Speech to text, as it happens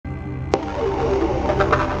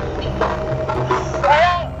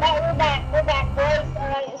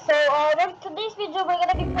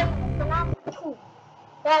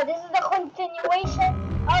Bro, this is the continuation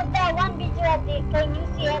of the one video at the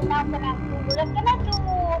UCN now FNAF2. We're gonna do...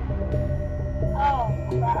 Oh,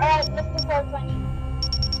 alright, let's do 420.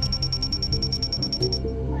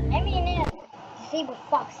 I mean it. Disable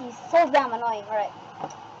Fox, he's so damn annoying. Alright.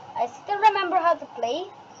 I still remember how to play.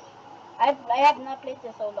 I have not played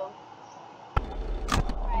this so long.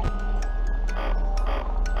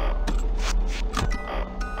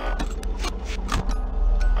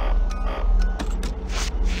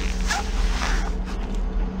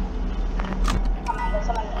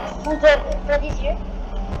 Freddy's here?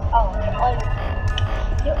 Oh,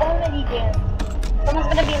 you're already there. Someone's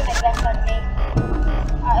gonna be in my best one day.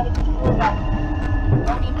 I will pull that.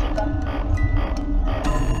 Don't need chicken.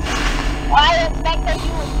 Oh, I expected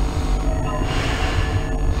you.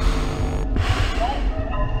 What?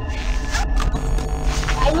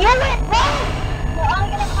 I knew it, bro! They're all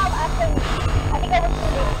gonna come after me. I think I was too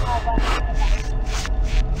late to have one.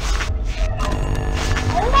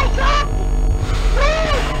 Oh my god!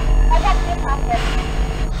 Please! I got this after.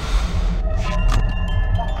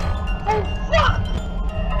 Oh fuck!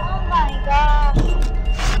 Oh my gosh!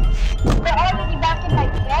 They're already back in my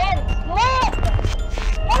bed. Look!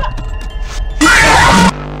 Look!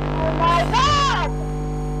 Oh my god!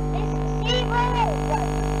 This zero!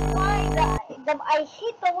 Why I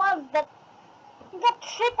hit the ones that got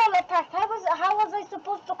triple attacked. How was I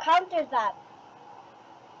supposed to counter that?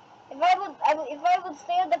 If I would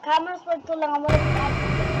stay on the cameras for too long, I would have.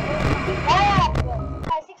 Yeah,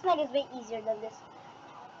 6-9 is way easier than this.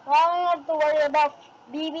 Now I have to worry about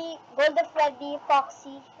BB, Golden Freddy,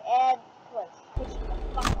 Foxy, and what? Which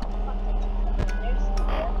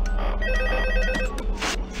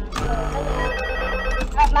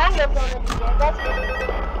fuck Mango's already there. That's good.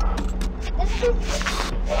 This is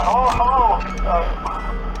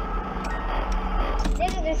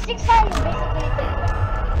this is the 6-9 is basically the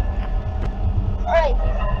alright.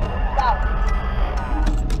 Wow.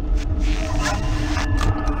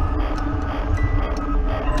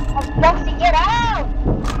 Foxy, get out!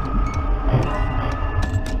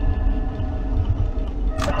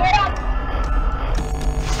 Get up!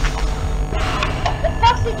 The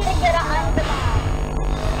Foxy didn't get out of the house.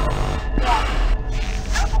 Yeah.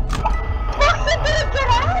 Foxy didn't get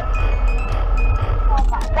out! Oh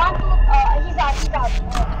my, down to, he's out. Foxy's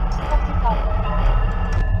out.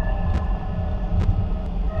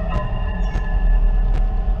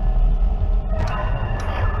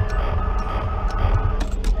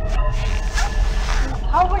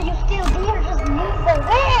 How are you still here? Just move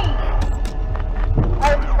away!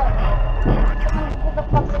 Oh, he's gone. Someone put the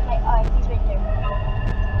fox in my eye. He's right there.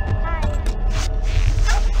 Hi.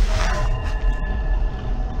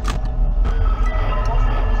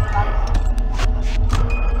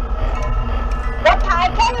 What? I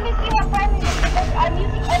can't even see my friend because I'm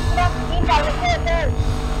using FNAF game by recorder.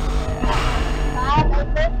 God, I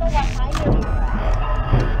don't know what time it is.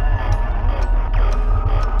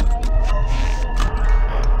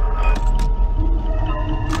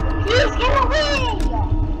 Please get away!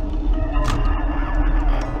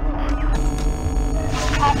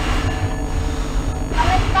 I'm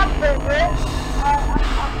gonna stop burger.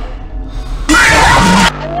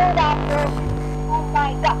 I knew that, bro. Oh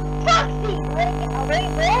my god. Foxy! Let get away,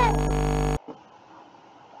 bro!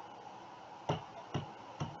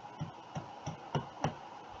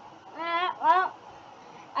 Well,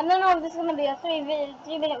 I don't know if this is gonna be a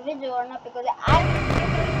 3-minute video or not because I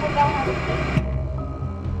literally forgot how to play.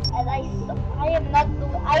 And I am not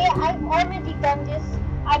doing. I've already done this.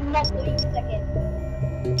 I'm not doing this again.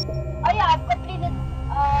 Oh yeah, I've completed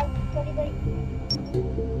 23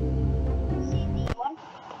 CD1.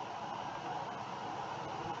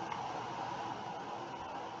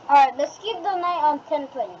 Alright, let's keep the night on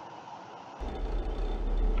 10:20.